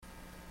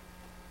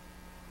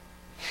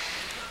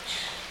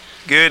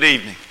Good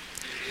evening.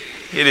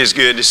 It is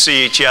good to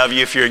see each of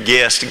you. If you're a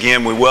guest,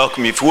 again, we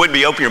welcome you. If you would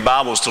be, open your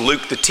Bibles to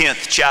Luke the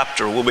 10th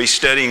chapter. We'll be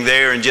studying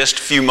there in just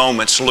a few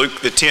moments.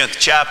 Luke the 10th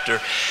chapter.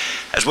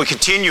 As we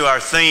continue our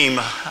theme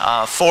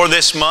for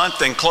this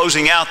month and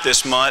closing out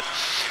this month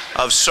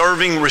of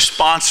serving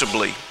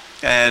responsibly.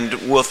 And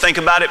we'll think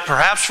about it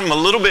perhaps from a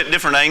little bit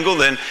different angle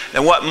than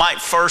what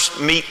might first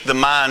meet the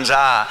mind's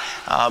eye.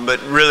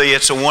 But really,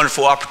 it's a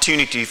wonderful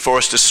opportunity for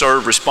us to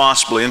serve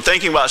responsibly. And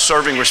thinking about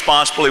serving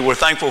responsibly, we're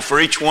thankful for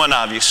each one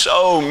of you.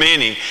 So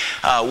many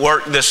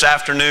worked this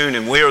afternoon,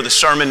 and we are the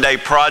Sermon Day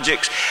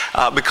projects.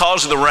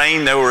 Because of the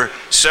rain, there were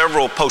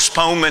several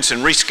postponements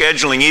and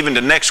rescheduling even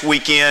to next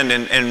weekend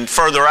and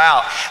further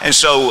out. And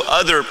so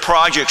other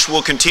projects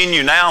will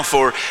continue now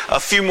for a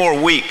few more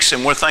weeks.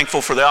 And we're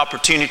thankful for the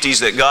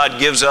opportunities that God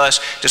gives us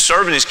to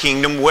serve in His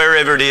kingdom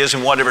wherever it is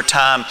and whatever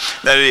time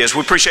that it is. We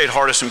appreciate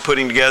Hardison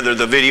putting together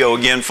the video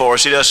again for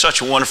us. He does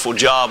such a wonderful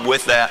job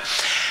with that.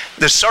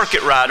 The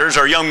circuit riders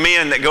are young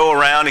men that go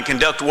around and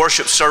conduct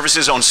worship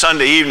services on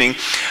Sunday evening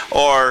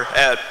or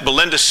at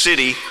Belinda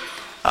City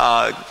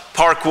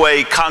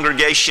Parkway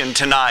congregation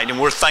tonight, and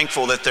we're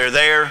thankful that they're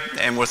there,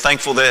 and we're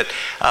thankful that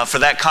for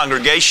that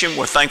congregation.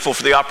 We're thankful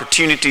for the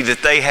opportunity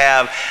that they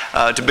have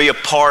to be a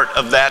part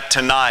of that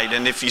tonight.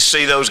 And if you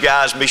see those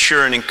guys, be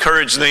sure and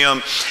encourage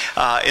them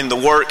in the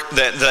work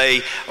that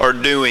they are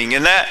doing.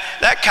 And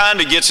that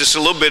kind of gets us a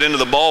little bit into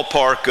the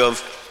ballpark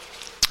of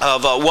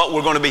what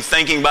we're going to be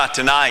thinking about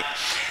tonight.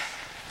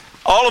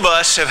 All of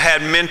us have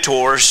had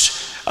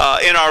mentors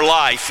in our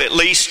life, at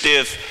least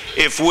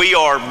if we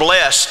are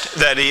blessed,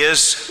 that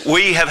is,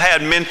 we have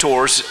had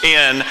mentors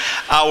in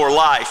our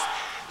life.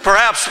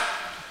 Perhaps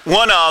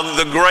one of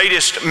the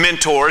greatest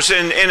mentors,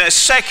 in a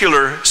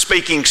secular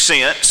speaking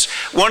sense,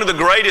 one of the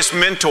greatest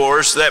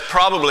mentors that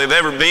probably have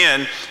ever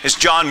been is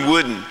John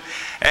Wooden.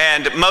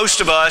 And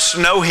most of us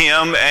know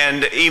him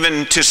and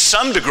even to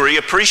some degree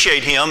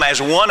appreciate him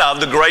as one of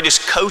the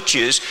greatest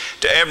coaches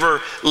to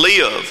ever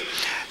live.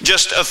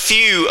 Just a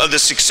few of the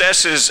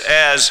successes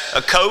as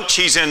a coach.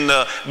 He's in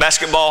the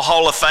Basketball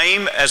Hall of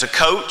Fame as a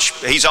coach.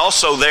 He's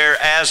also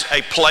there as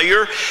a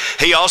player.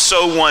 He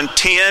also won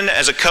 10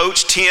 as a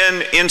coach,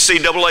 10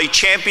 NCAA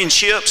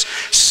championships,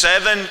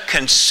 7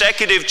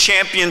 consecutive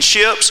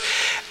championships,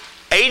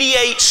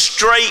 88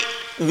 straight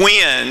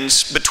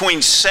wins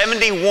between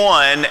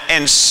 71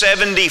 and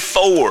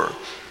 74.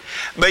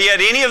 But yet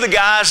any of the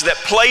guys that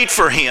played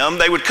for him,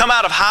 they would come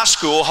out of high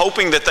school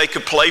hoping that they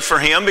could play for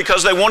him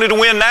because they wanted to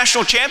win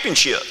national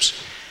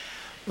championships.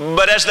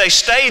 But as they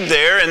stayed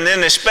there, and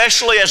then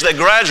especially as they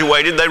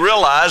graduated, they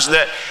realized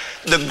that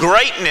the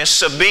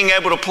greatness of being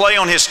able to play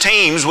on his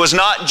teams was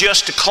not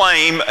just to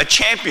claim a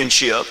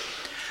championship,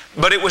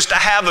 but it was to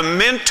have a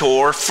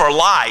mentor for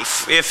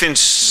life, if in a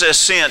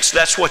sense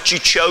that's what you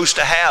chose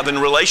to have in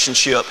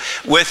relationship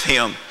with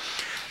him.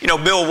 You know,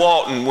 Bill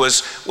Walton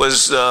was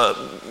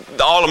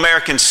the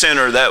All-American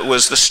center that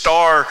was the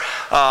star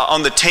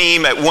on the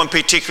team at one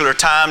particular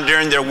time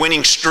during their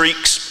winning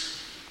streaks.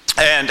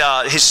 And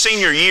his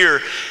senior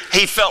year,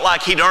 he felt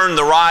like he'd earned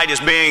the right as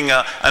being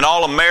an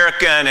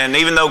All-American, and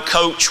even though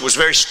Coach was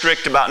very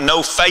strict about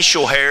no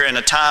facial hair in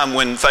a time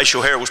when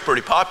facial hair was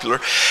pretty popular.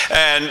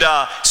 And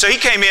so he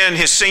came in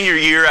his senior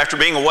year after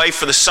being away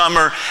for the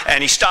summer,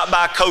 and he stopped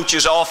by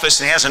Coach's office,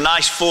 and he has a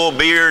nice full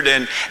beard,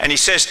 and he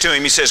says to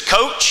him, he says,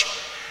 "Coach,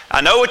 I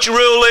know what your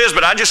rule is,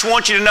 but I just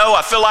want you to know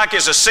I feel like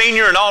as a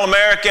senior and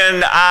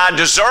All-American, I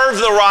deserve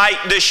the right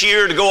this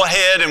year to go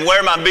ahead and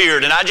wear my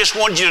beard. And I just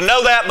want you to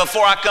know that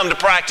before I come to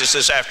practice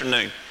this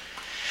afternoon."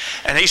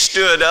 And he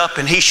stood up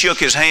and he shook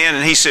his hand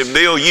and he said,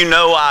 "Bill, you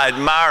know I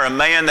admire a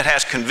man that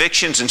has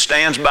convictions and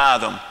stands by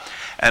them.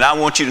 And I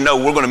want you to know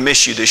we're going to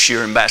miss you this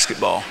year in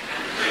basketball."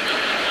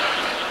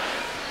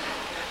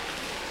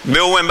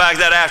 Bill went back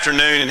that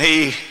afternoon and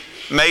he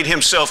made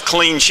himself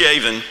clean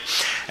shaven,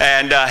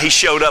 and he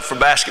showed up for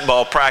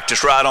basketball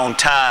practice right on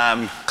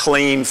time,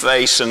 clean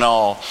face and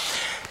all.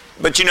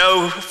 But you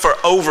know, for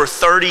over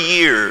 30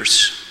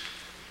 years,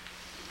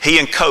 he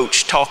and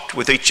Coach talked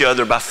with each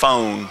other by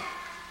phone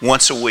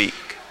once a week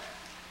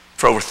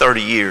for over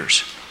 30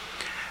 years.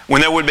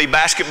 When there would be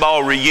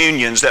basketball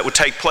reunions that would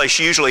take place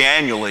usually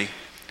annually,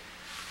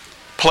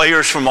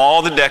 players from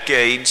all the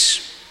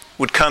decades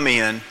would come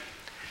in.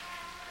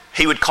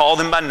 He would call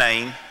them by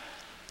name.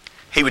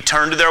 He would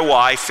turn to their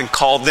wife and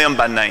call them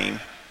by name.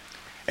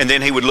 And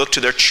then he would look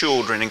to their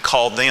children and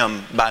call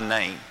them by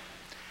name.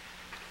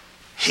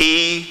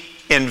 He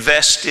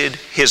invested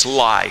his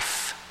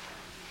life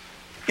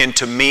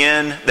into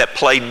men that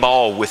played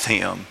ball with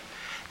him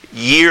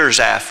years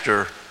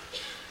after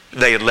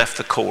they had left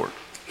the court.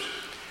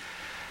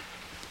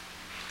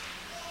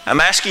 I'm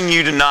asking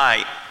you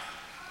tonight,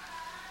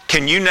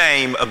 can you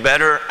name a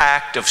better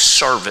act of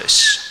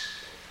service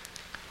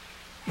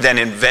than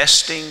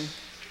investing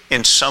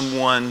in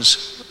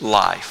someone's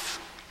life?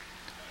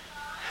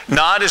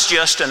 Not as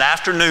just an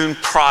afternoon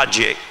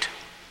project,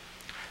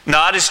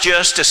 not as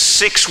just a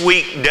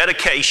 6-week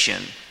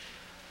dedication,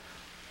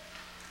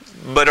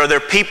 but are there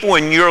people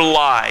in your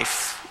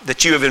life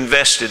that you have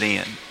invested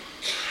in?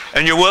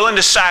 and you're willing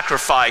to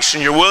sacrifice,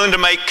 and you're willing to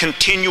make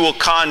continual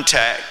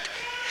contact.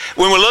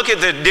 When we look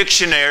at the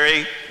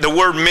dictionary, the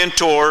word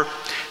mentor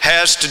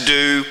has to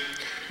do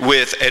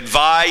with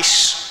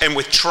advice and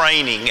with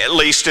training, at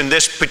least in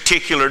this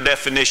particular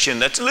definition.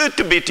 That's a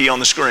little bitty on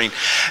the screen.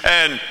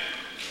 And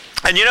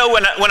you know,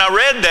 when I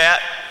read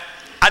that,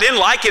 I didn't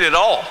like it at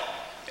all.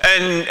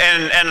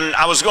 And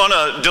I was going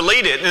to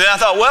delete it. And then I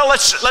thought, well,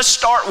 let's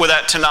start with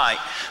that tonight.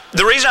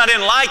 The reason I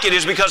didn't like it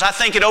is because I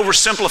think it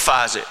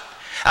oversimplifies it.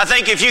 I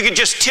think if you could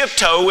just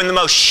tiptoe in the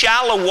most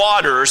shallow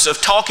waters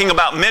of talking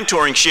about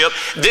mentorship,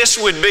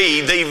 this would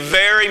be the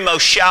very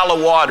most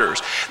shallow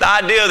waters. The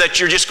idea that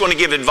you're just going to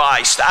give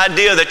advice, the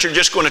idea that you're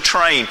just going to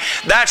train,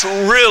 that's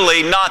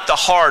really not the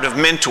heart of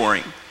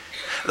mentoring.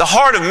 The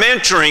heart of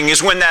mentoring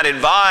is when that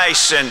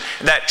advice and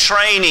that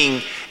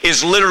training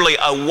is literally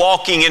a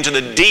walking into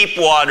the deep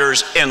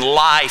waters in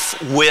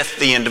life with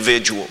the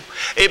individual.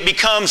 It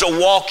becomes a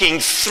walking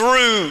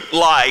through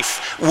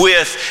life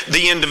with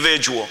the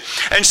individual.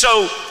 And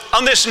so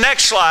on this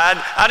next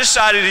slide, I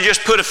decided to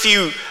just put a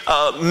few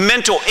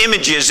mental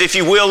images, if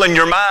you will, in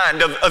your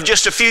mind of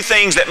just a few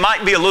things that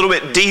might be a little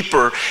bit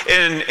deeper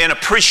in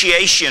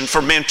appreciation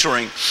for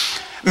mentoring.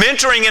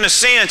 Mentoring, in a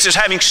sense, is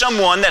having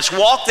someone that's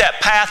walked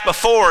that path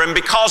before, and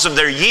because of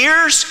their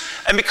years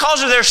and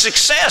because of their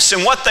success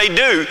in what they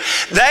do,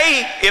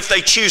 if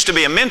they choose to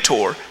be a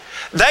mentor,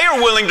 they are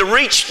willing to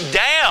reach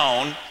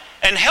down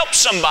and help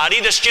somebody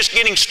that's just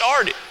getting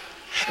started.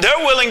 They're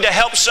willing to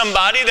help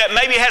somebody that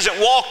maybe hasn't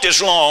walked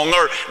as long,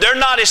 or they're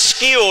not as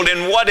skilled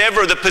in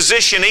whatever the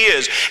position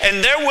is,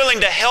 and they're willing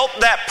to help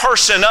that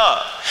person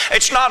up.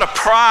 It's not a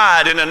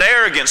pride and an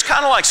arrogance,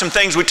 kind of like some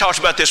things we talked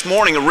about this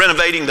morning of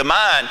renovating the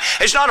mind.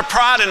 It's not a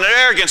pride and an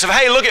arrogance of,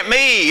 hey, look at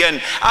me,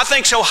 and I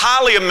think so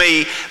highly of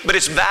me, but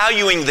it's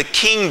valuing the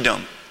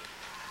kingdom.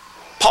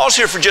 Pause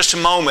here for just a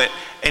moment,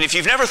 and if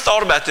you've never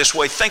thought about this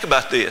way, think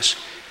about this.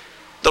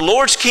 The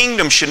Lord's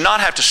kingdom should not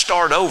have to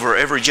start over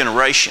every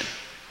generation.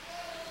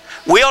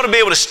 We ought to be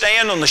able to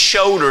stand on the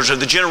shoulders of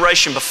the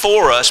generation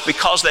before us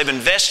because they've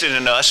invested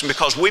in us and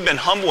because we've been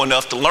humble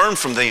enough to learn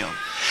from them.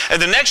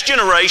 And the next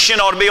generation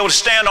ought to be able to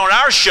stand on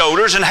our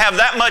shoulders and have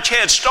that much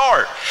head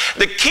start.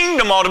 The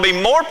kingdom ought to be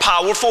more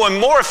powerful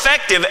and more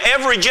effective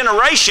every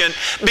generation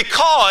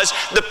because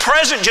the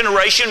present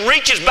generation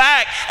reaches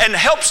back and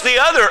helps the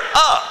other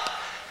up.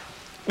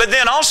 But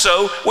then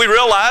also we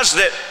realize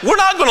that we're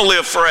not going to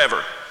live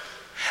forever.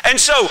 And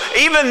so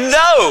even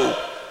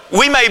though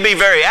we may be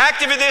very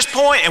active at this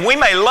point, and we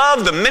may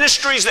love the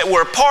ministries that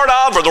we're a part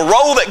of or the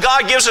role that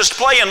God gives us to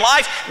play in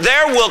life,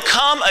 there will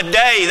come a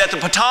day that the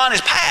baton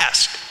is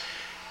passed.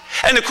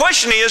 And the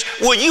question is,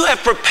 will you have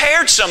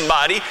prepared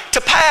somebody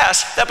to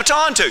pass that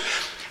baton to?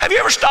 Have you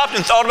ever stopped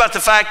and thought about the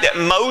fact that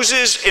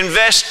Moses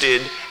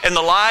invested in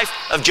the life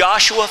of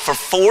Joshua for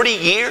 40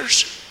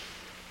 years?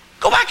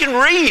 Go back and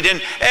read,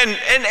 and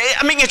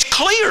I mean, it's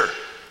clear.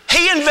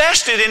 He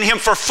invested in him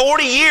for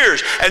 40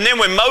 years, and then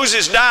when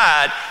Moses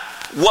died,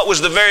 what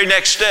was the very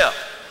next step?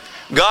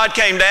 God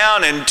came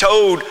down and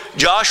told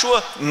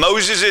Joshua,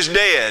 Moses is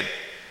dead.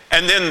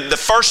 And then the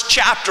first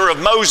chapter of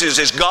Moses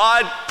is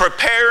God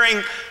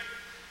preparing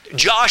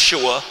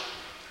Joshua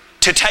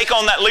to take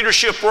on that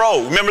leadership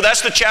role. Remember,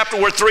 that's the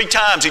chapter where 3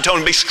 times he told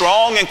him, be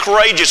strong and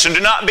courageous and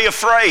do not be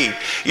afraid.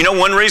 You know,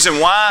 one reason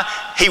why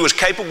he was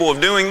capable of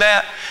doing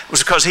that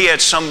was because he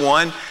had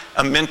someone,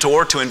 a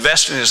mentor, to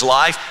invest in his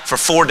life for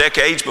 4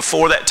 decades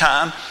before that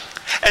time.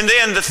 And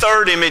then the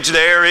third image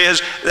there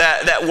is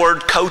that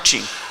word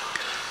coaching.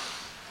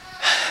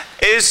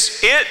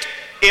 Is it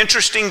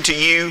interesting to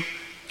you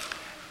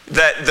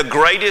that the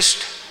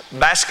greatest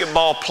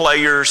basketball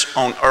players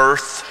on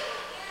earth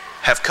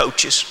have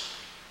coaches?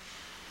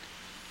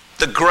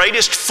 The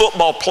greatest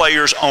football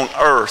players on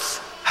earth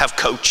have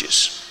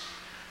coaches.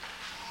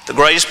 The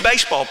greatest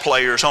baseball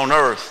players on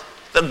earth,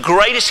 the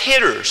greatest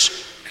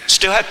hitters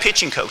still have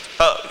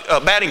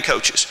batting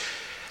coaches.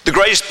 The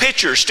greatest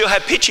pitchers still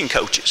have pitching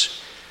coaches.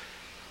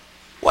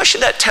 What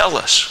should that tell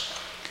us?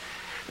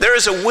 There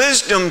is a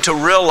wisdom to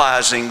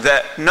realizing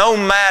that no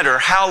matter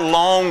how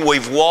long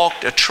we've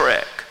walked a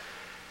trek,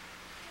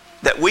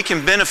 that we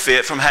can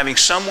benefit from having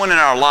someone in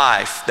our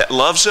life that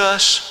loves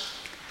us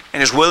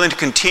and is willing to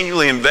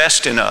continually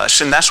invest in us.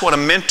 And that's what a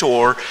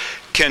mentor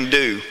can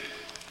do.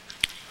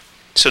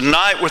 So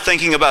tonight we're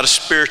thinking about a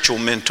spiritual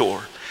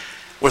mentor.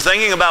 We're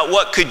thinking about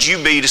what could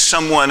you be to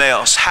someone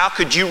else? How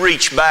could you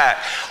reach back?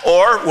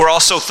 Or we're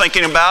also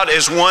thinking about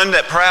as one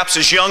that perhaps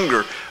is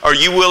younger. Are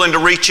you willing to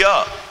reach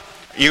up?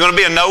 Are you going to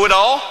be a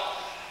know-it-all?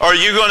 Or are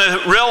you going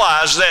to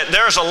realize that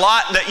there's a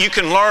lot that you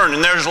can learn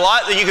and there's a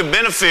lot that you can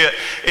benefit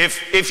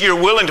if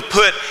you're willing to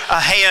put a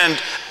hand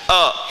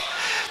up?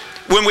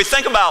 When we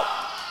think about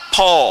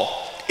Paul,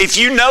 if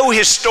you know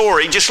his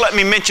story, just let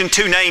me mention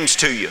 2 names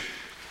to you.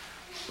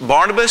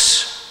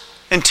 Barnabas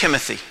and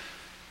Timothy.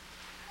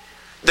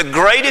 The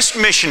greatest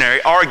missionary,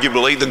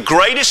 arguably the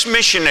greatest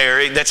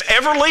missionary that's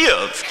ever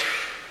lived,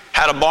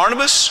 had a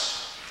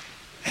Barnabas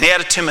and he had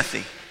a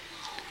Timothy.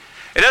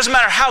 It doesn't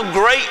matter how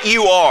great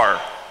you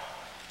are,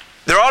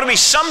 there ought to be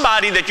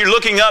somebody that you're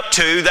looking up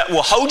to that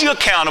will hold you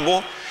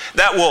accountable,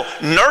 that will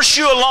nurse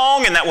you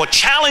along and that will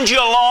challenge you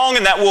along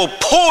and that will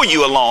pull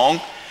you along.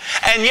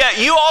 And yet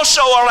you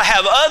also ought to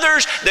have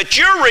others that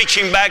you're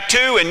reaching back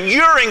to and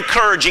you're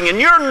encouraging and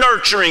you're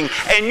nurturing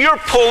and you're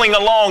pulling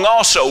along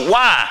also.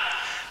 Why?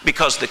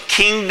 Because the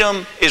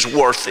kingdom is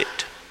worth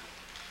it.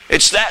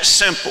 It's that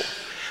simple.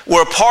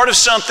 We're a part of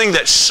something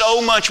that's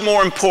so much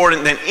more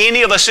important than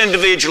any of us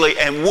individually,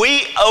 and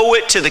we owe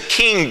it to the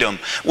kingdom.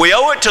 We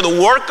owe it to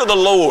the work of the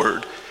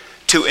Lord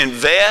to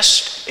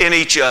invest in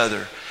each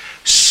other.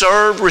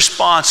 Serve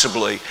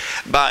responsibly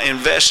by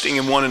investing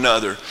in one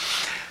another.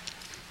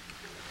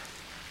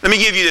 Let me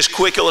give you this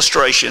quick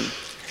illustration.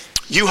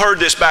 You heard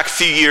this back a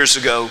few years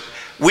ago.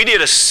 We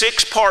did a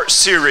 6-part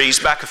series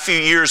back a few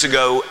years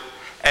ago,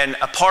 and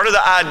a part of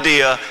the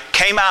idea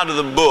came out of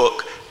the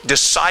book,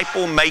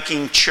 Disciple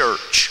Making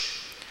Church.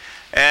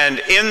 And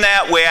in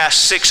that we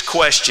asked 6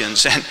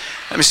 questions. And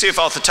let me see if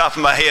off the top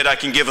of my head I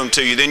can give them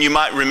to you. Then you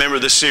might remember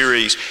the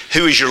series.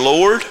 Who is your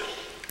Lord?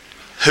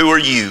 Who are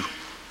you?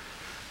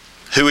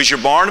 Who is your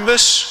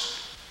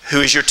Barnabas?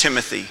 Who is your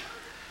Timothy?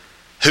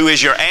 Who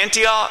is your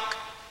Antioch?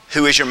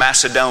 Who is your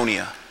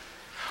Macedonia?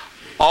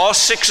 All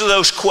 6 of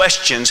those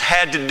questions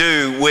had to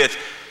do with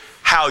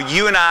how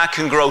you and I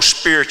can grow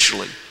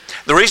spiritually.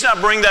 The reason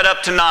I bring that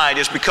up tonight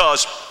is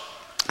because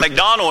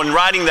MacDonald, in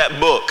writing that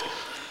book,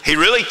 he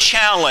really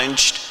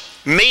challenged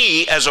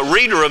me as a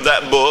reader of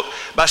that book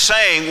by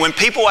saying, when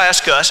people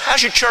ask us,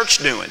 how's your church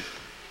doing?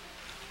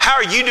 How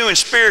are you doing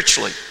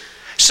spiritually?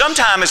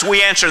 Sometimes as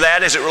we answer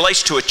that as it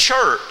relates to a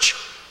church,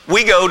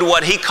 we go to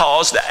what he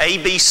calls the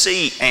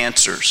ABC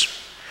answers.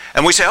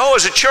 And we say, oh,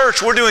 as a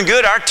church, we're doing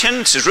good. Our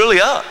attendance is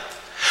really up.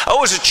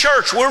 Oh, as a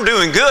church, we're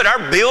doing good.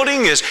 Our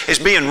building is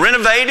being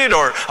renovated,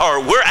 or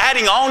we're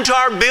adding on to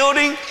our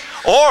building.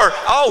 Or,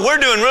 oh, we're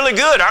doing really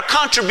good. Our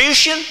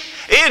contribution,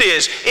 it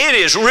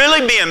is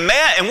really being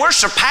met, and we're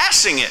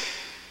surpassing it.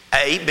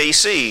 A, B,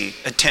 C,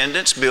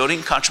 attendance,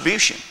 building,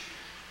 contribution.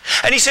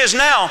 And he says,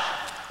 now,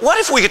 what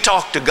if we could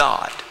talk to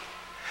God?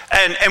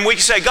 And we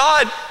could say,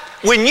 God,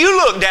 when you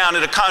look down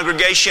at a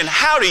congregation,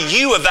 how do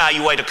you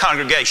evaluate a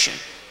congregation?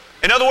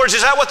 In other words,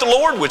 is that what the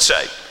Lord would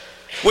say?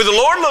 Would the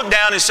Lord look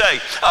down and say,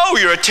 oh,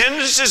 your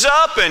attendance is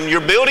up and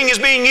your building is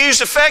being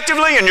used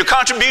effectively and your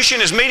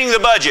contribution is meeting the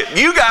budget.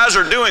 You guys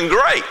are doing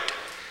great.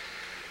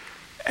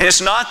 And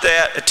it's not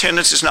that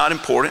attendance is not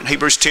important.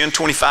 Hebrews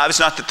 10:25, it's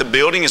not that the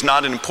building is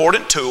not an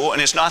important tool,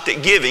 and it's not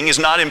that giving is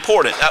not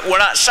important. We're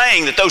not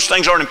saying that those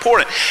things aren't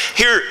important.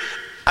 Here,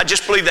 I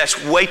just believe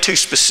that's way too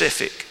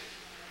specific.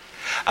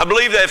 I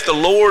believe that if the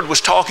Lord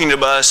was talking to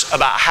us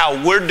about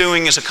how we're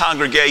doing as a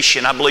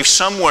congregation, I believe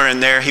somewhere in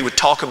there He would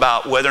talk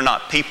about whether or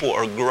not people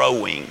are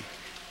growing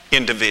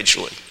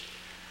individually.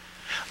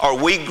 Are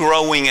we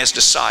growing as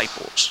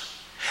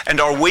disciples? And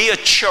are we a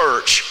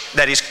church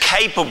that is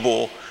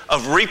capable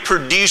of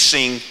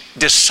reproducing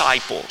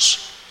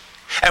disciples?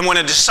 And when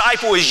a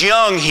disciple is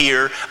young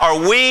here, are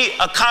we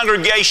a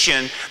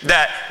congregation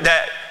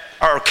that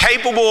are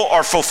capable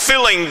or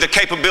fulfilling the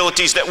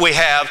capabilities that we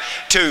have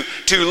to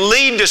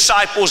lead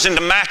disciples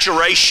into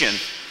maturation?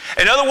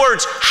 In other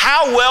words,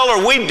 how well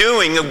are we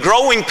doing of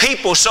growing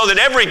people so that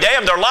every day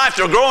of their life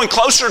they're growing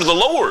closer to the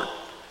Lord?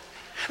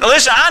 Now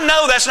listen, I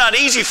know that's not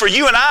easy for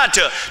you and I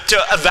to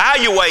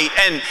evaluate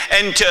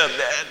and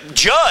to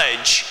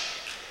judge.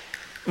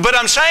 But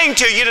I'm saying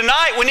to you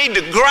tonight, we need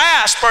to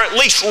grasp or at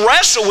least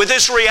wrestle with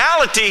this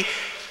reality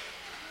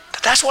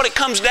that that's what it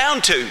comes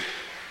down to.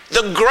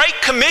 The Great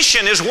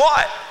Commission is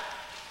what?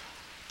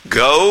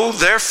 Go,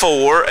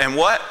 therefore, and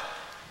what?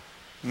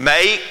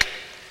 Make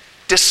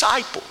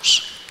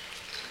disciples.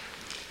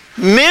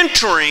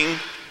 Mentoring,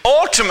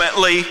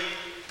 ultimately,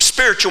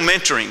 spiritual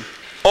mentoring,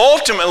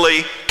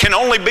 ultimately can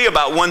only be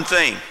about one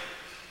thing.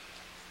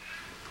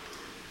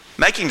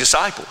 Making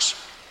disciples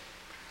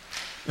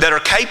that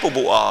are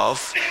capable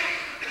of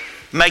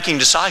making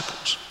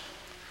disciples.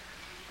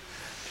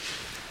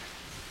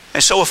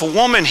 And so if a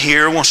woman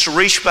here wants to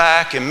reach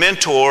back and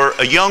mentor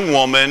a young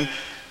woman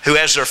who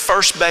has their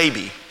first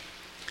baby,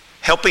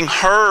 helping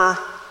her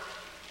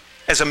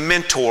as a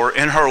mentor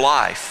in her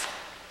life,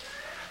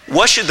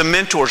 what should the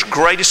mentor's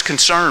greatest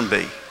concern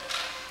be?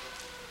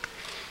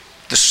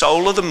 The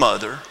soul of the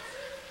mother.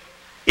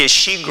 Is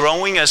she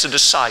growing as a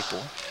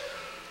disciple?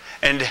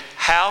 And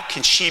how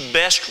can she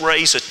best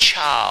raise a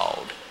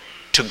child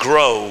to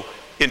grow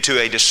into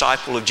a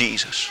disciple of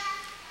Jesus?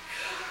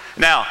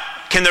 Now,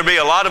 can there be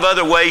a lot of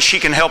other ways she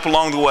can help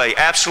along the way?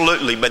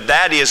 Absolutely, but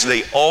that is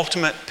the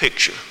ultimate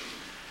picture.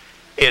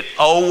 It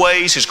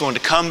always is going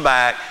to come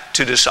back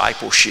to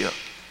discipleship.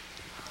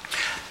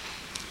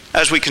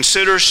 As we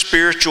consider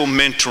spiritual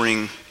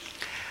mentoring,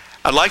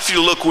 I'd like for you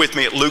to look with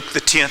me at Luke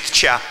the 10th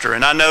chapter.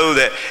 And I know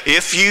that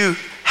if you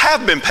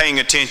have been paying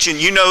attention,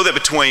 you know that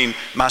between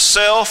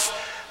myself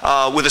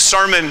with a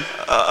sermon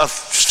of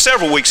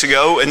several weeks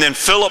ago, and then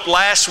Philip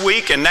last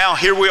week, and now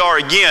here we are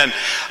again,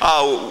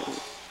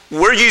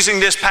 we're using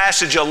this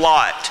passage a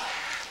lot.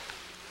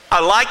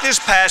 I like this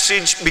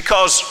passage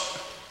because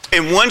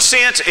In one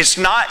sense, it's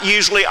not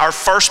usually our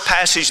first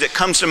passage that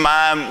comes to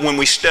mind when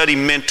we study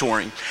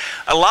mentoring.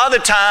 A lot of the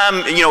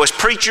time, as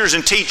preachers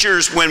and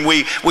teachers, when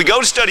we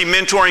go to study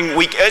mentoring,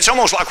 it's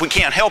almost like we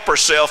can't help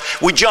ourselves.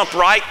 We jump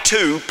right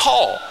to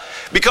Paul,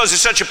 because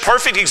it's such a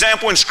perfect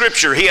example in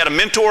Scripture. He had a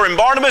mentor in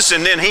Barnabas,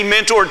 and then he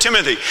mentored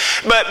Timothy.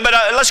 But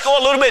let's go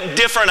a little bit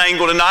different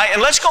angle tonight,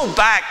 and let's go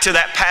back to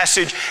that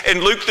passage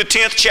in Luke the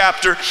 10th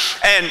chapter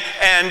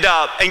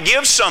and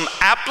give some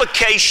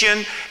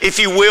application, if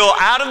you will,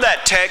 out of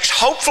that text,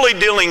 hopefully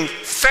dealing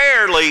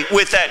fairly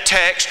with that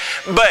text,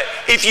 but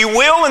if you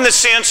will, in the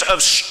sense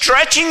of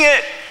stretching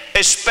it,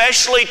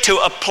 especially to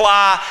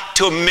apply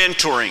to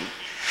mentoring.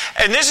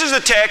 And this is the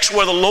text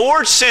where the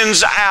Lord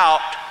sends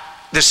out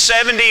the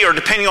 70, or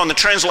depending on the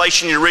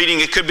translation you're reading,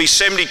 it could be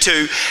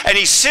 72, and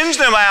He sends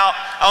them out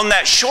on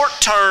that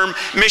short-term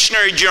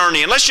missionary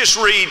journey. And let's just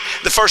read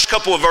the first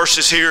couple of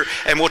verses here,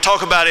 and we'll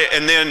talk about it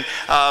and then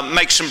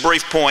make some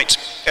brief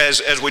points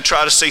as we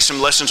try to see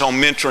some lessons on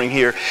mentoring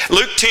here.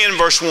 Luke 10,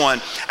 verse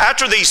 1.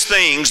 After these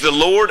things, the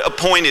Lord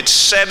appointed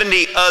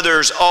 70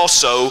 others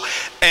also,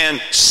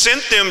 and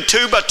sent them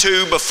 2 by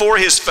 2 before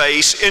His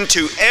face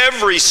into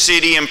every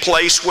city and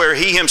place where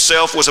He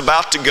Himself was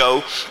about to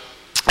go.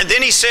 And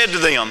then He said to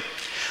them,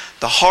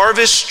 the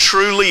harvest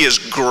truly is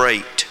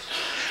great,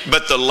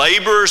 but the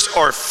laborers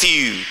are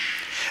few.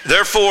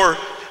 Therefore,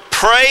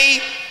 pray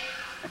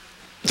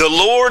the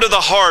Lord of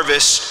the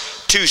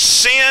harvest to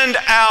send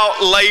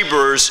out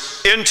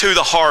laborers into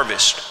the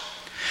harvest.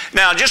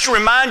 Now, just to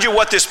remind you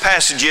what this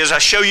passage is, I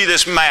show you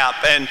this map,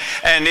 and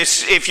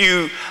it's, if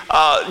you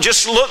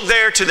just look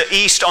there to the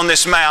east on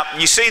this map,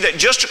 you see that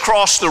just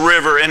across the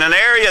river, in an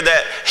area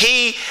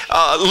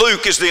that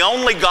Luke is the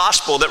only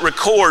gospel that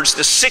records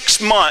the 6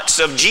 months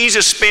of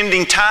Jesus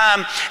spending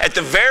time at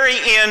the very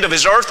end of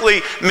His earthly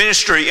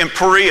ministry in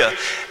Perea.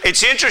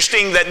 It's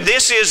interesting that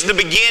this is the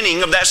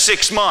beginning of that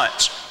 6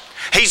 months.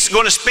 He's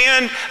going to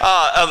spend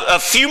a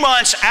few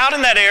months out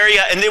in that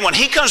area, and then when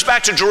He comes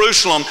back to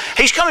Jerusalem,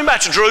 He's coming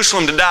back to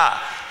Jerusalem to die.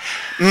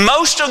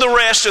 Most of the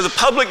rest of the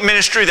public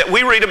ministry that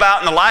we read about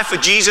in the life of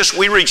Jesus,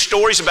 we read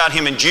stories about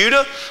Him in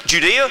Judea.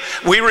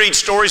 We read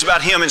stories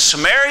about Him in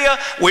Samaria.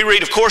 We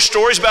read, of course,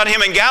 stories about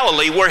Him in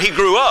Galilee, where He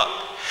grew up.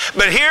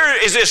 But here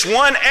is this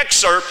one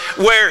excerpt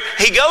where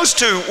He goes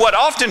to what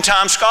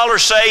oftentimes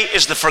scholars say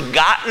is the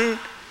forgotten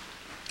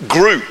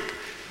group,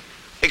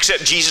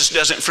 except Jesus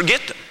doesn't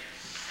forget them.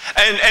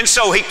 And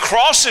so He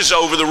crosses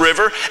over the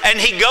river and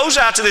He goes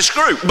out to this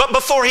group. But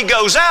before He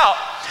goes out,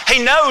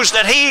 He knows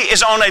that He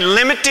is on a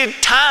limited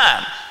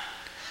time.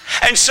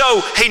 And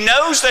so He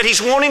knows that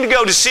He's wanting to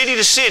go to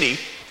city,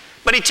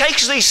 but He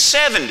takes these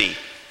 70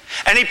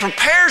 and He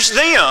prepares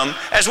them,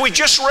 as we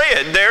just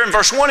read there in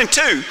verse 1 and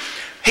 2.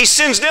 He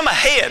sends them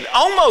ahead,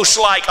 almost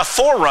like a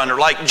forerunner,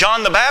 like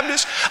John the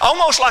Baptist,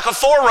 almost like a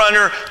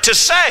forerunner to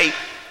say,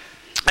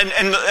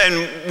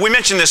 and we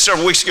mentioned this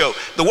several weeks ago,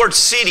 the word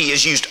city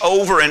is used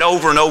over and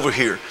over and over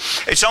here.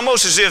 It's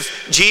almost as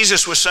if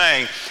Jesus was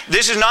saying,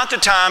 this is not the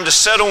time to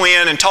settle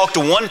in and talk to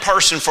one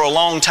person for a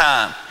long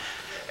time.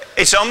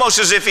 It's almost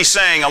as if He's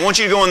saying, I want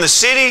you to go in the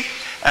city,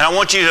 and I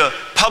want you to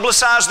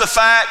publicize the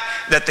fact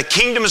that the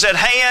kingdom is at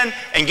hand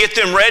and get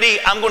them ready.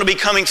 I'm going to be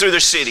coming through their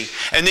city.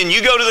 And then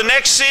you go to the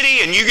next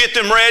city and you get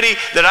them ready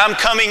that I'm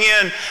coming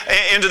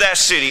into that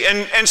city.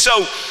 And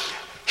so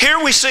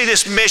here we see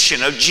this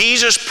mission of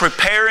Jesus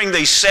preparing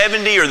these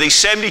 70 or these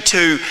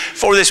 72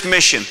 for this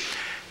mission.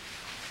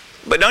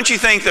 But don't you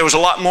think there was a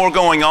lot more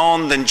going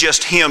on than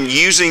just Him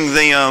using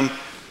them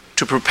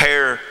to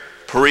prepare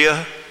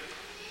Perea?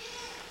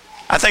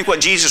 I think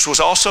what Jesus was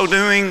also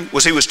doing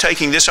was He was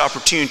taking this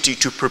opportunity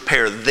to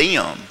prepare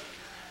them,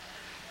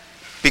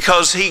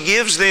 because He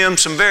gives them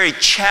some very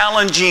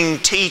challenging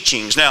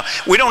teachings. Now,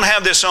 we don't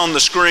have this on the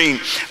screen,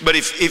 but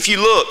if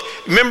you look,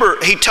 remember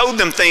He told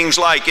them things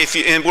like,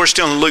 and we're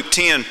still in Luke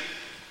 10,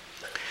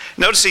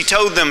 notice He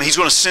told them He's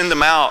going to send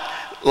them out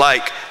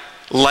like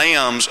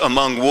lambs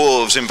among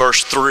wolves in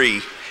verse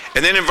 3.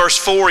 And then in verse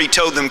 4, He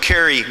told them,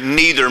 carry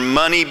neither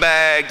money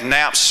bag,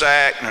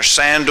 knapsack, nor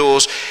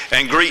sandals,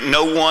 and greet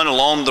no one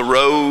along the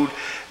road.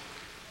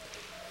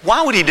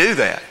 Why would He do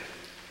that?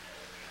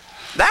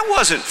 That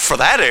wasn't for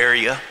that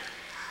area.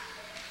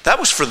 That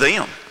was for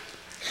them.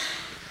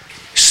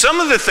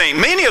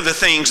 Many of the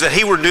things that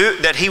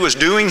He was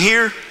doing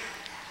here,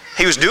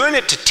 He was doing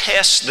it to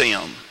test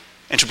them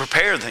and to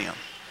prepare them.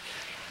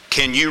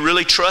 Can you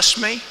really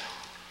trust me?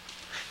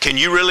 Can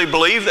you really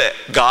believe that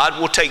God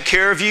will take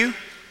care of you?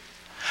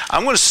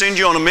 I'm going to send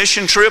you on a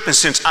mission trip, and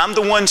since I'm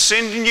the one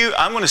sending you,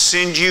 I'm going to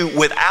send you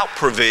without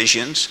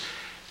provisions,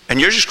 and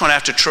you're just going to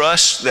have to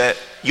trust that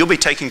you'll be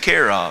taken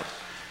care of.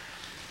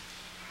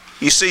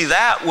 You see,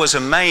 that was a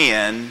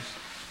man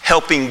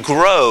helping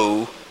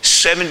grow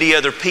 70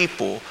 other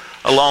people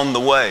along the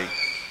way.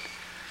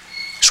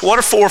 So what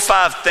are 4 or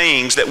 5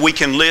 things that we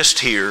can list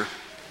here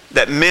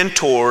that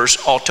mentors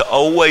ought to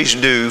always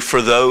do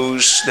for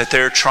those that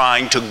they're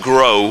trying to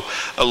grow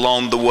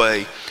along the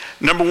way?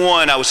 Number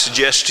 1, I would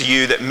suggest to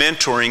you that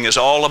mentoring is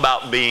all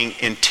about being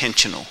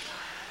intentional.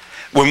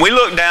 When we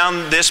look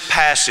down this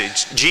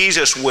passage,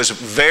 Jesus was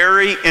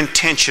very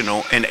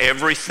intentional in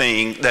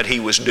everything that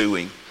he was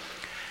doing.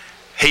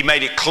 He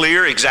made it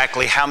clear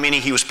exactly how many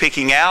he was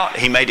picking out.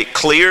 He made it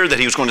clear that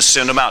he was going to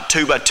send them out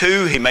 2 by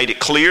 2. He made it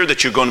clear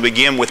that you're going to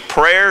begin with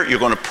prayer. You're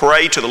going to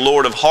pray to the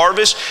Lord of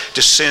harvest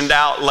to send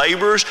out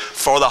laborers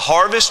for the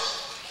harvest.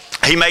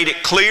 He made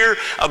it clear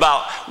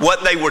about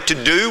what they were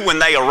to do when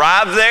they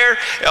arrived there.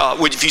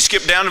 If you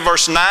skip down to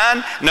verse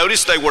 9,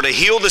 notice they were to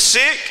heal the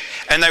sick,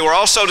 and they were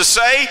also to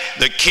say,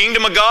 the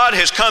kingdom of God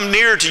has come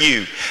near to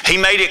you. He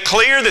made it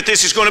clear that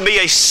this is going to be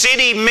a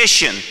city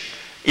mission.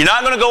 You're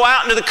not going to go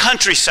out into the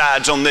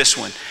countrysides on this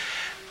one.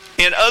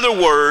 In other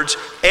words,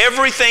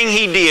 everything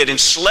he did in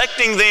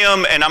selecting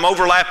them, and I'm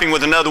overlapping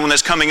with another one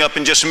that's coming up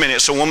in just a minute,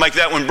 so we'll make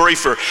that one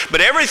briefer,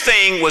 but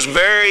everything was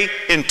very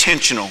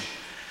intentional.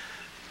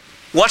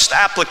 What's the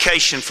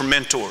application for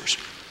mentors?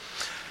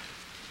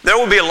 There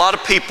will be a lot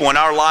of people in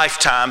our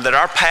lifetime that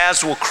our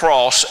paths will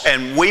cross,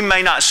 and we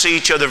may not see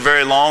each other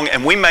very long,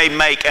 and we may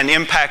make an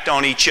impact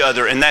on each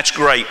other, and that's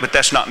great, but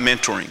that's not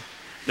mentoring.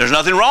 There's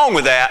nothing wrong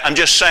with that. I'm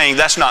just saying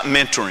that's not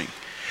mentoring.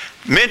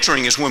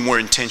 Mentoring is when we're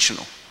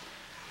intentional.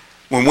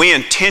 When we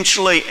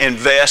intentionally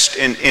invest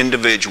in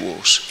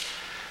individuals,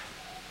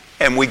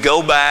 and we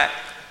go back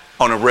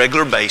on a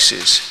regular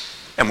basis,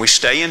 and we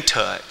stay in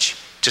touch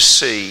to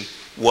see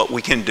what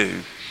we can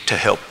do to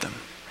help them.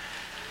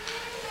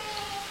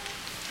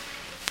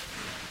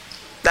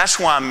 That's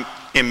why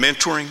in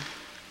mentoring,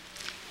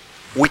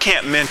 we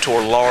can't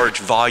mentor large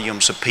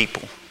volumes of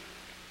people.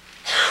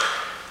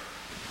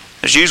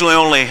 There's usually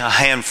only a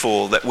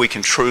handful that we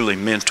can truly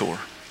mentor.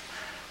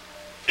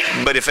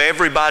 But if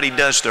everybody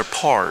does their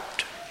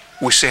part,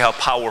 we see how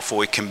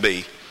powerful it can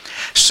be.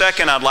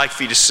 Second, I'd like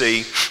for you to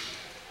see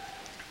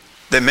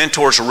that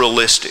mentors are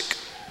realistic.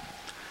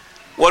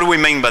 What do we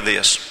mean by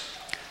this?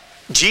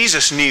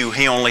 Jesus knew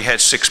he only had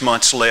 6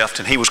 months left,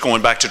 and he was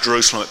going back to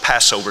Jerusalem at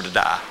Passover to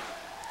die.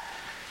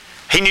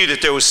 He knew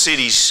that there was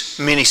cities,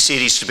 many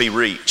cities to be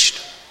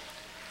reached.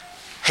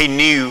 He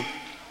knew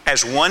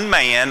as one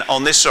man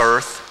on this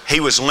earth, he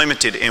was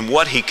limited in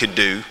what he could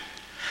do.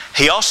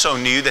 He also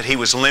knew that he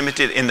was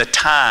limited in the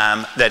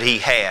time that he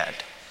had.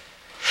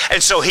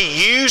 And so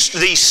he used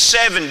these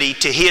 70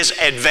 to his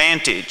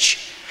advantage.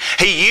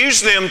 He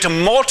used them to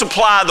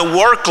multiply the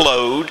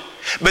workload,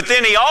 but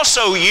then he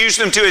also used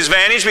them to his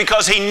advantage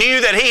because he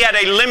knew that he had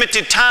a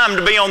limited time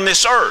to be on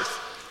this earth.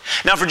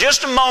 Now for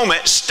just a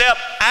moment, step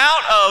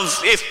out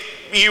of, if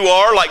you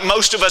are, like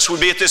most of us would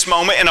be at this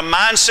moment, in a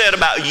mindset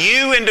about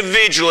you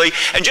individually,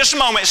 and just a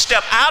moment,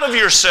 step out of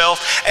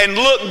yourself and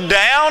look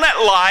down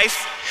at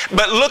life,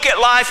 but look at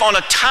life on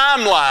a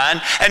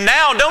timeline. And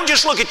now don't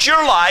just look at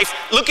your life,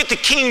 look at the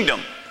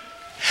kingdom.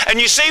 And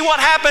you see what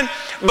happened?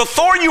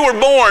 Before you were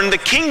born, the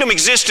kingdom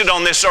existed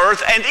on this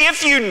earth, and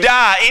if you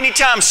die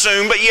anytime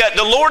soon, but yet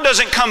the Lord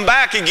doesn't come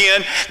back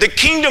again, the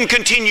kingdom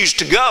continues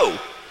to go.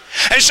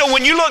 And so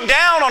when you look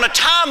down on a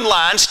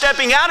timeline,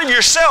 stepping out of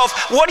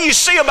yourself, what do you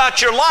see about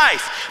your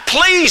life?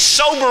 Please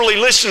soberly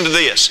listen to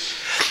this.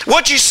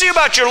 What you see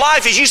about your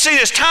life is you see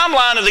this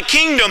timeline of the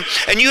kingdom,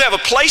 and you have a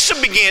place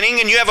of beginning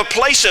and you have a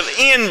place of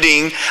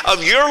ending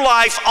of your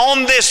life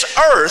on this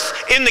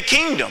earth in the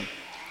kingdom.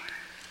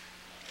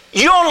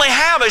 You only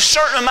have a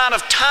certain amount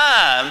of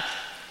time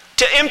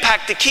to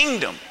impact the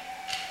kingdom.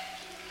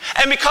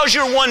 And because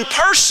you're one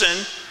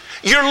person,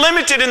 you're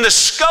limited in the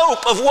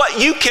scope of what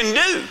you can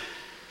do.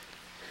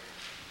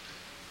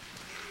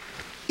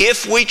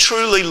 If we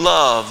truly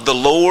love the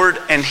Lord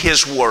and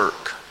His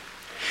work,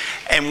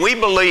 and we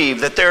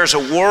believe that there's a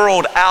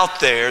world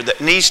out there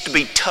that needs to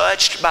be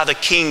touched by the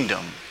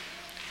kingdom,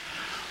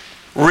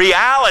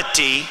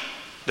 reality,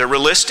 they're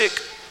realistic,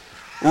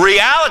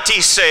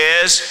 reality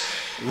says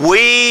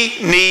we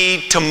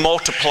need to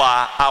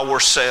multiply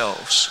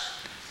ourselves.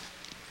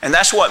 And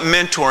that's what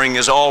mentoring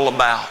is all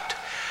about.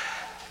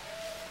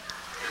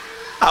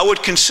 I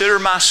would consider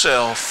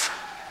myself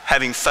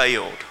having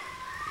failed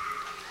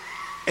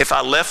if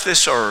I left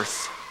this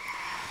earth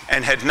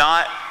and had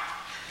not,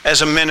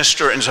 as a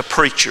minister and as a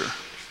preacher,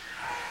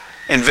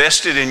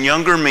 invested in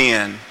younger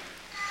men,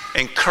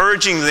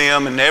 encouraging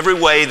them in every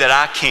way that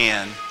I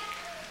can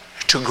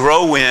to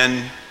grow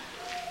in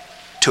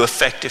to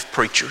effective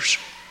preachers.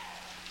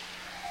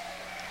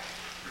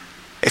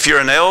 If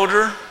you're an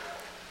elder,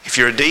 if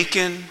you're a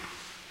deacon,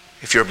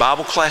 if you're a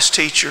Bible class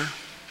teacher,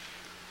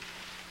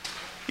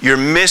 you're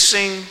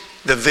missing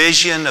the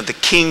vision of the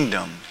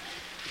kingdom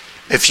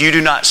if you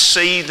do not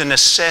see the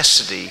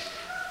necessity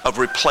of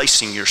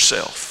replacing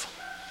yourself.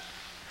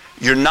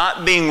 You're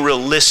not being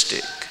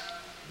realistic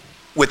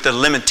with the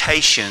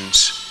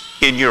limitations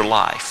in your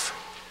life.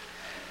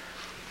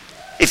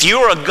 If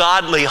you're a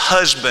godly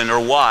husband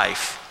or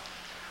wife,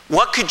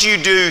 what could you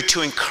do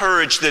to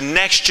encourage the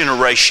next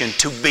generation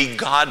to be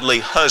godly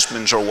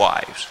husbands or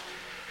wives?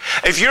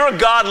 If you're a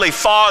godly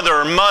father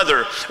or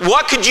mother,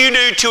 what could you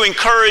do to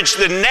encourage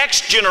the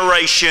next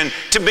generation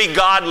to be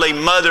godly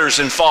mothers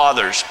and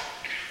fathers?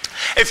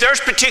 If there's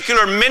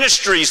particular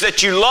ministries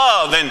that you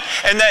love and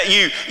that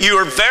you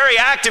are very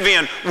active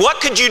in,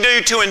 what could you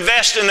do to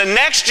invest in the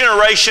next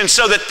generation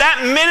so that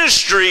that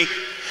ministry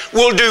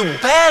will do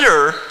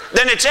better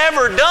than it's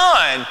ever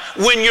done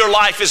when your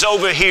life is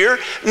over here?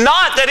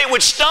 Not that it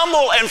would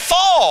stumble and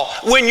fall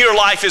when your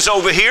life is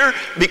over here,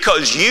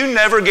 because you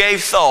never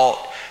gave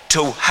thought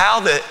to how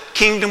the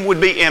kingdom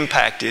would be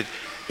impacted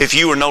if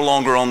you were no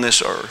longer on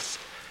this earth.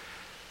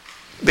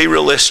 Be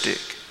realistic.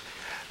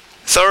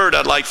 Third,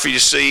 I'd like for you to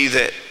see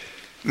that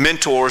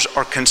mentors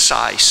are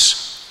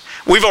concise.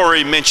 We've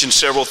already mentioned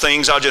several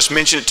things. I'll just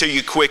mention it to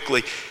you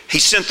quickly. He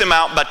sent them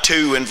out by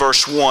two in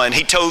verse 1.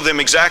 He told them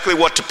exactly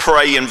what to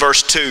pray in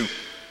verse 2.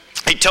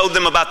 He told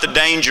them about the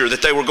danger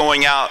that they were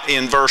going out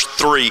in verse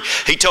 3.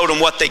 He told them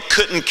what they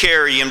couldn't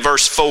carry in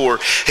verse 4.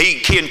 He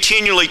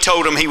continually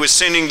told them he was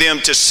sending them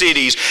to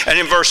cities. And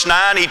in verse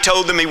 9, he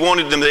told them he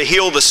wanted them to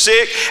heal the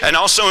sick. And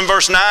also in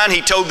verse 9,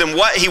 he told them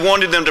what he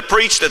wanted them to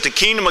preach, that the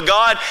kingdom of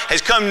God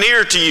has come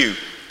near to you.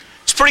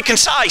 It's pretty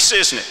concise,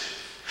 isn't it?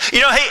 You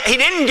know, he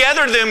didn't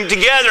gather them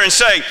together and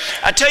say,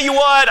 I tell you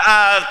what,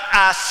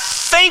 I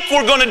think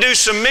we're going to do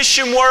some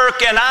mission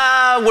work, and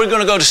we're going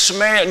to go to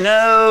Samaria.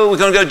 No, we're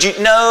going to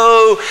go,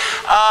 no.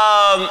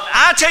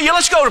 I tell you,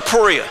 let's go to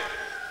Perea.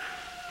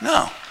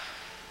 No.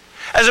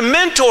 As a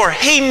mentor,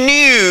 he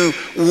knew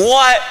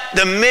what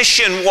the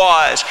mission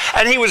was,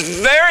 and he was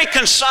very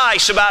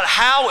concise about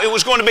how it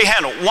was going to be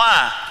handled.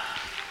 Why?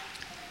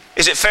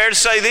 Is it fair to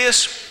say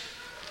this?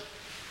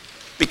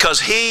 Because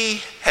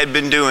he had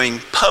been doing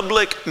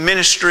public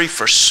ministry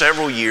for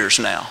several years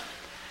now.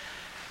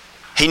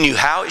 He knew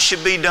how it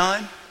should be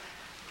done,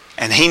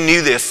 and he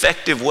knew the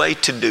effective way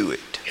to do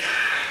it.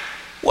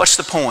 What's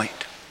the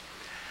point?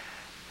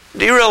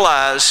 Do you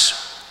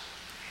realize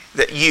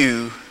that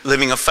you,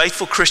 living a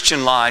faithful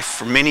Christian life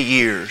for many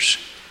years,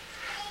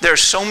 there are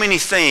so many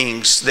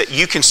things that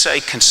you can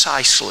say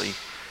concisely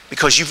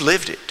because you've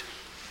lived it.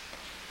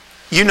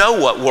 You know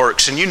what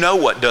works and you know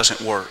what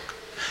doesn't work.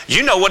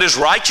 You know what is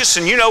righteous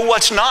and you know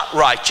what's not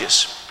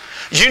righteous.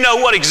 You know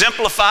what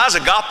exemplifies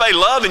agape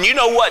love and you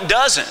know what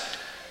doesn't.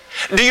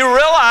 Do you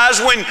realize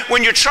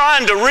when you're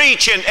trying to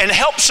reach and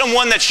help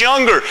someone that's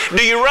younger,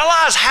 do you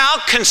realize how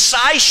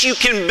concise you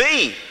can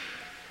be?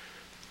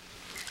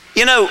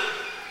 You know,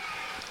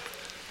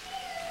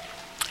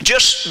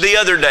 just the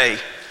other day,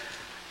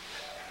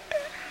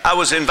 I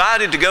was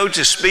invited to go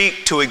to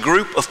speak to a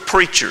group of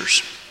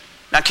preachers.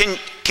 Now, can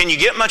you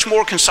get much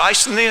more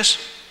concise than this?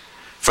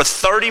 For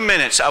 30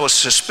 minutes, I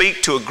was to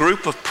speak to a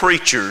group of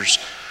preachers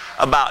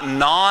about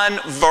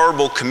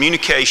nonverbal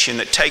communication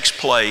that takes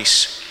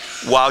place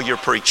while you're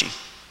preaching.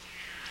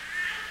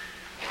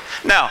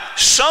 Now,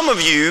 some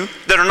of you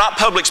that are not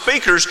public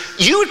speakers,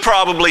 you would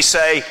probably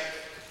say,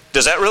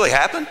 does that really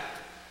happen?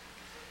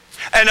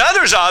 And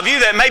others of you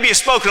that maybe have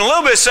spoken a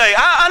little bit say,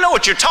 I know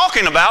what you're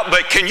talking about,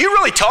 but can you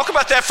really talk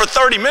about that for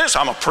 30 minutes?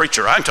 I'm a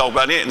preacher, I can talk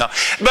about it. No.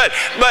 But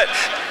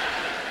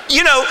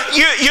you know,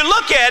 you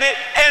look at it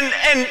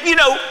and you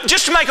know,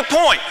 just to make a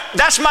point,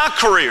 that's my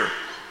career.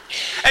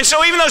 And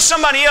so even though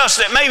somebody else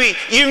that maybe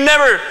you've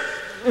never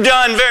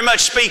done very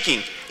much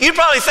speaking, you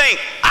probably think,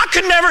 I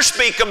could never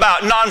speak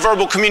about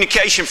nonverbal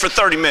communication for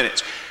 30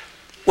 minutes.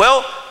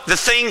 Well, the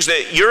things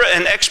that you're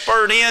an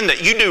expert in,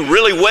 that you do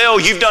really well,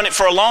 you've done it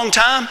for a long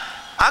time,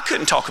 I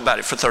couldn't talk about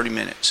it for 30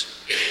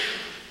 minutes.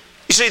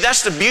 You see,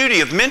 that's the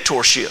beauty of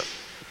mentorship.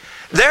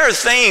 There are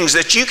things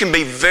that you can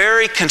be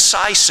very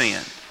concise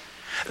in.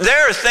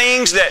 There are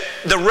things that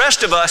the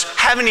rest of us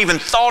haven't even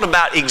thought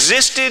about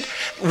existed.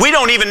 We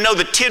don't even know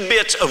the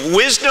tidbits of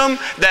wisdom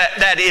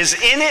that is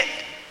in it,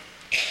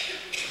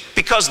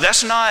 because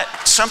that's not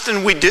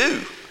something we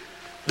do.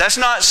 That's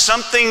not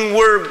something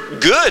we're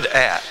good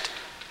at.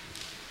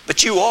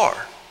 But you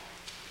are.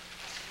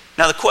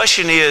 Now the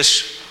question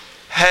is,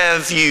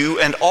 have you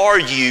and are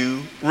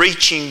you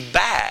reaching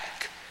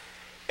back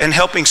and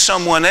helping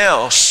someone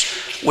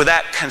else with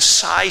that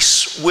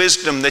concise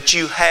wisdom that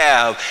you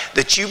have,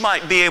 that you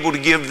might be able to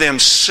give them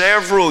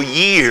several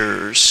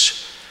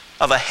years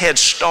of a head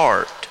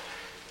start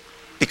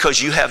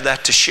because you have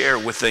that to share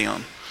with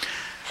them?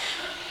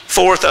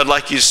 Fourth, I'd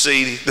like you to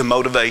see the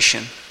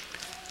motivation.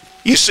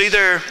 You see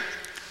there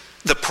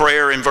the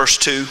prayer in verse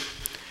 2?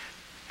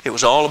 It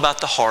was all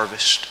about the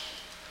harvest.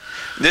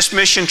 This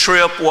mission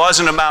trip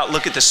wasn't about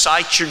look at the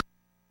sights you're.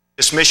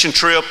 This mission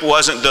trip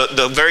wasn't,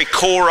 the very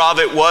core of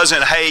it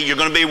wasn't, hey, you're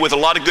going to be with a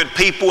lot of good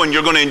people and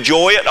you're going to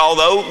enjoy it,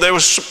 although there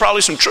was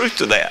probably some truth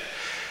to that.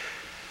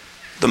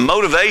 The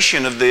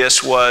motivation of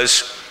this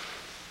was,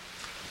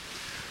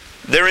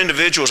 there are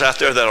individuals out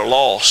there that are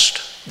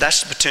lost.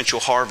 That's the potential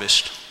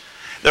harvest.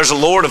 There's a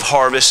Lord of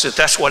harvest,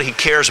 that's what He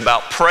cares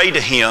about. Pray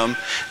to Him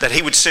that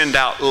He would send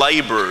out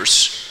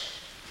laborers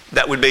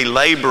that would be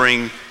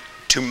laboring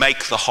to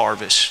make the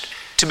harvest,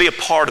 to be a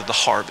part of the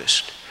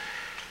harvest.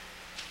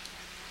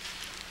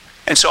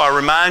 And so I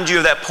remind you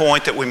of that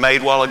point that we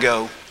made a while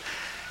ago.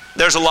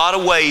 There's a lot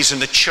of ways in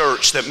the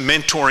church that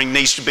mentoring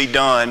needs to be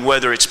done,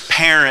 whether it's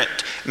parent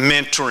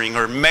mentoring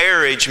or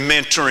marriage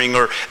mentoring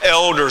or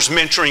elders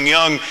mentoring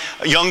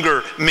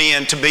younger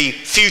men to be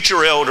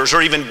future elders,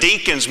 or even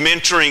deacons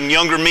mentoring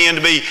younger men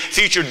to be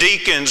future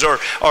deacons, or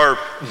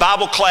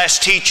Bible class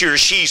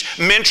teachers. She's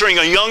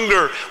mentoring a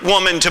younger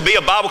woman to be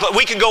a Bible class.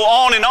 We could go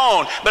on and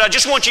on, but I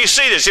just want you to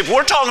see this. If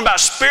we're talking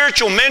about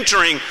spiritual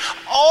mentoring,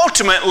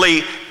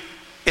 ultimately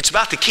it's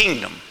about the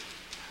kingdom.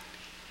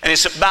 And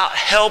it's about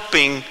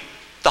helping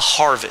the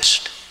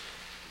harvest.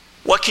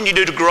 What can you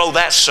do to grow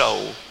that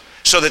soul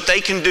so that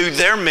they can do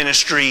their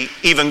ministry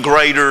even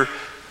greater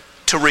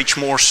to reach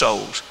more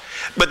souls?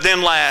 But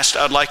then last,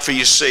 I'd like for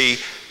you to see,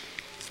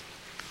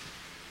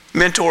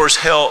 mentors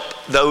help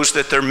those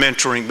that they're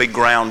mentoring be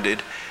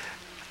grounded.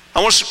 I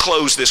want us to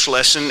close this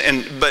lesson,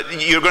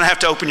 but you're going to have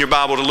to open your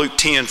Bible to Luke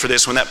 10 for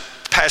this one. That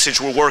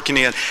passage we're working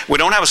in. We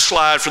don't have a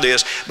slide for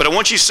this, but I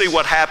want you to see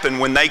what happened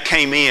when they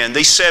came in.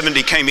 These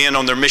 70 came in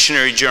on their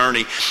missionary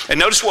journey. And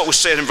notice what was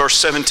said in verse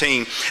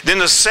 17. Then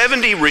the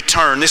 70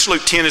 returned. This is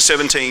Luke 10 and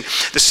 17.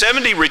 The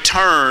 70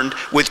 returned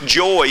with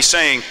joy,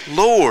 saying,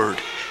 Lord,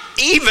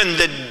 even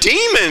the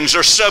demons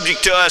are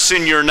subject to us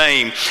in your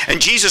name. And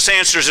Jesus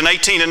answers in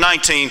 18 and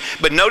 19,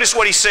 but notice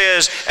what he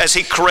says as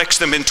he corrects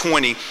them in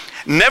 20.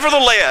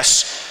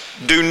 Nevertheless,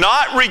 do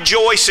not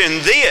rejoice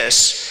in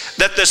this,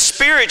 that the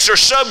spirits are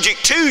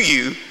subject to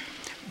you,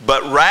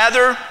 but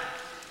rather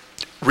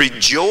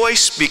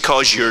rejoice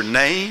because your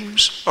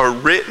names are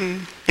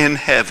written in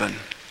heaven.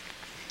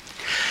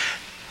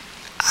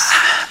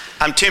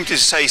 I'm tempted to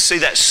say, see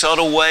that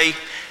subtle way?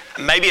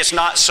 Maybe it's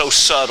not so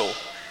subtle,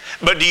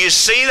 but do you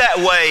see that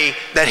way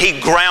that he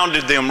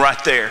grounded them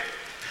right there?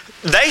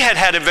 They had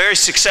had a very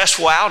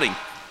successful outing.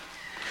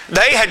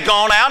 They had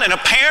gone out, and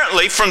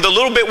apparently, from the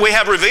little bit we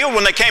have revealed,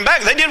 when they came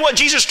back, they did what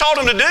Jesus taught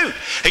them to do.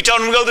 He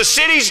told them to go to the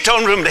cities. He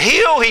told them to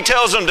heal. He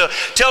tells them to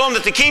tell them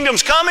that the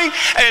kingdom's coming.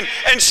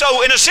 And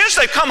so, in a sense,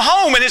 they've come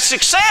home, and it's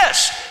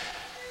success.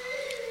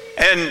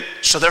 And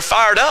so they're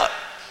fired up.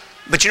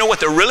 But you know what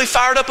they're really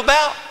fired up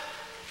about?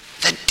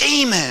 The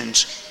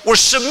demons were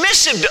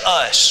submissive to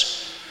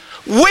us.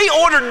 We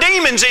ordered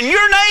demons in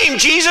your name,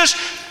 Jesus,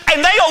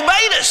 and they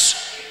obeyed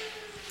us.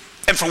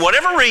 And for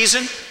whatever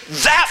reason,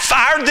 that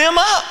fired them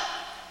up.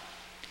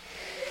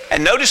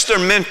 And notice their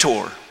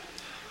mentor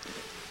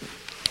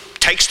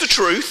takes the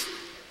truth.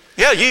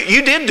 Yeah,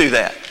 you did do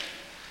that.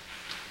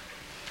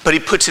 But he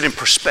puts it in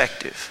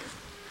perspective.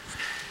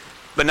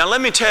 But now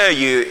let me tell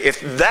you,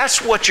 if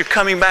that's what you're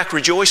coming back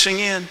rejoicing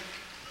in,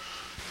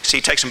 see,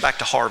 he takes them back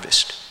to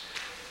harvest.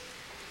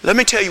 Let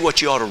me tell you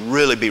what you ought to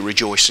really be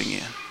rejoicing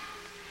in.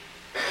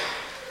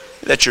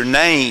 That your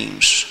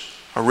names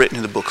are written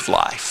in the book of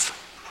life.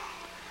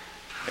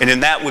 And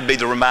then that would be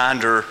the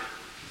reminder,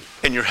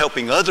 and you're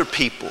helping other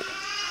people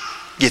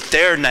get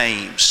their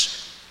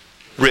names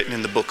written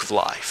in the book of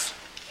life.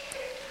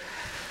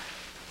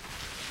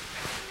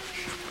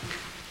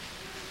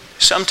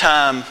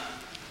 Sometimes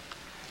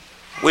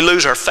we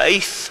lose our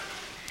faith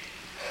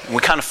and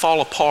we kind of fall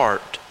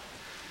apart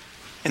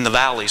in the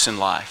valleys in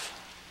life.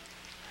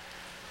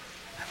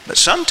 But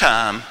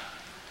sometimes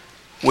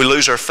we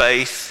lose our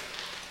faith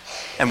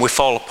and we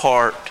fall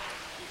apart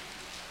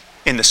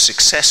in the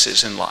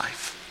successes in life.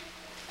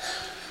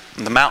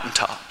 On the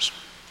mountaintops.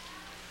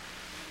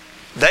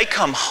 They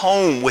come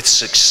home with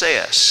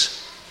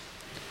success,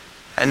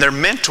 and their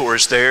mentor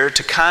is there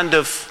to kind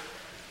of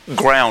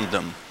ground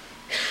them.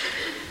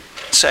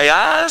 Say,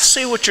 I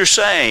see what you're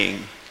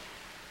saying,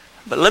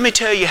 but let me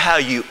tell you how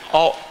you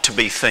ought to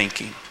be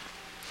thinking.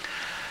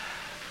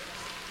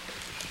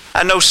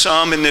 I know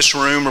some in this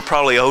room are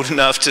probably old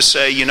enough to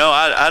say, you know,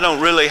 I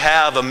don't really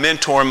have a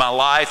mentor in my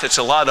life that's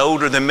a lot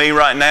older than me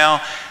right now,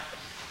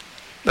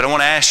 but I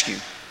want to ask you,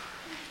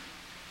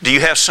 do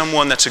you have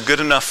someone that's a good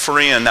enough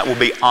friend that will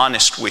be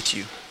honest with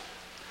you,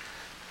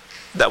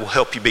 that will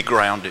help you be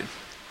grounded?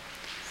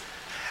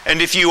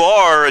 And if you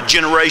are a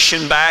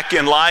generation back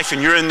in life and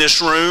you're in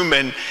this room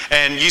and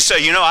you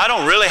say, you know, I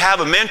don't really have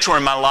a mentor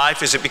in my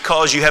life, is it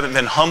because you haven't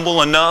been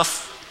humble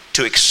enough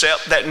to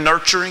accept that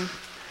nurturing?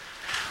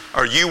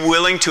 Are you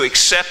willing to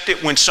accept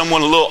it when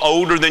someone a little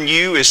older than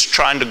you is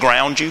trying to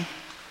ground you?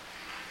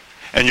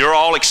 And you're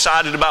all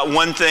excited about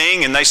one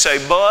thing, and they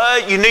say,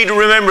 but you need to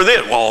remember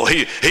this. Well,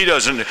 she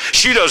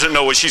doesn't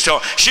know what she's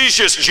talking. She's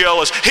just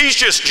jealous. He's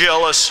just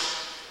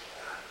jealous.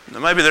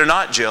 Maybe they're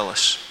not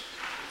jealous.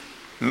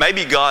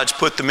 Maybe God's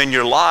put them in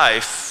your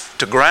life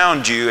to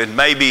ground you, and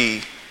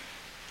maybe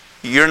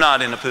you're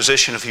not in a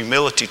position of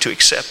humility to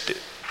accept it.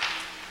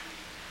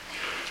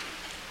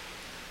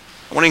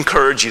 I want to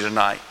encourage you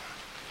tonight.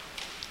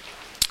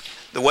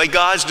 The way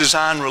God's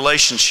designed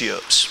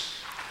relationships,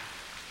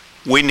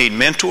 we need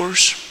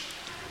mentors,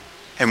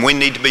 and we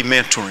need to be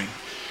mentoring.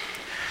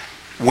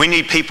 We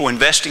need people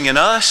investing in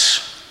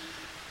us,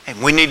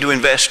 and we need to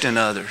invest in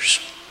others.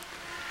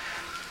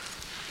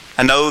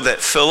 I know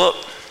that Philip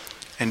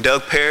and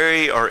Doug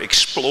Perry are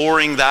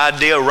exploring the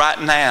idea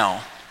right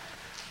now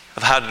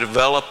of how to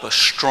develop a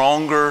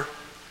stronger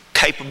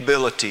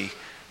capability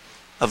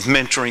of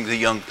mentoring the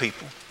young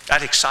people.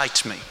 That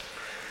excites me.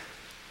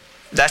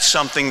 that's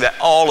something that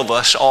all of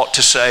us ought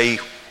to say,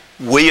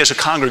 we as a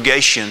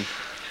congregation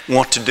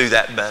want to do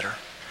that better.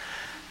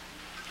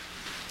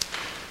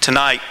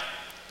 Tonight,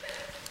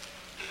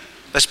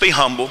 let's be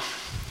humble,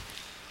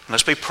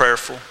 let's be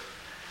prayerful,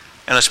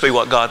 and let's be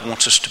what God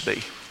wants us to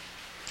be.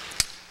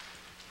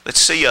 Let's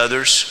see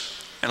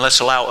others, and let's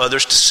allow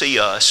others to see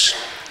us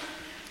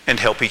and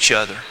help each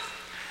other.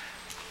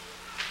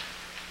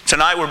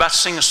 Tonight we're about to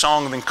sing a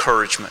song of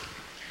encouragement.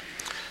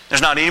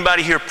 There's not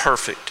anybody here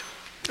perfect,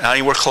 not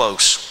anywhere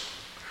close.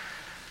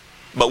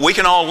 But we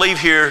can all leave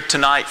here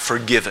tonight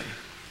forgiven.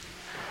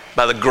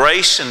 By the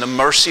grace and the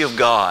mercy of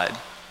God,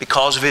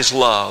 because of His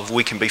love,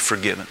 we can be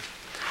forgiven.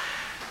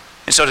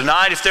 And so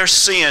tonight, if there's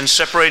sin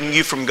separating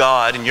you from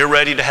God and you're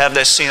ready to have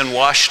that sin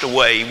washed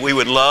away, we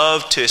would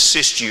love to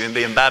assist you in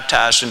being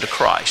baptized into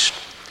Christ.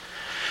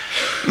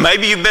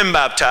 Maybe you've been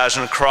baptized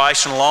into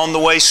Christ and along the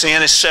way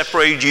sin has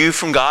separated you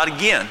from God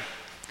again.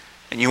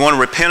 And you want to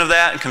repent of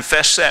that and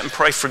confess that and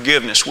pray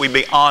forgiveness. We'd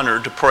be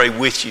honored to pray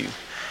with you.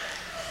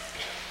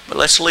 But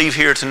let's leave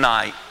here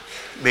tonight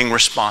being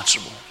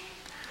responsible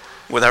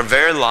with our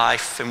very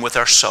life and with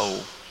our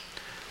soul.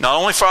 Not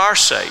only for our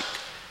sake,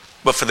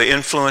 but for the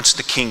influence of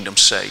the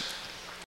kingdom's sake.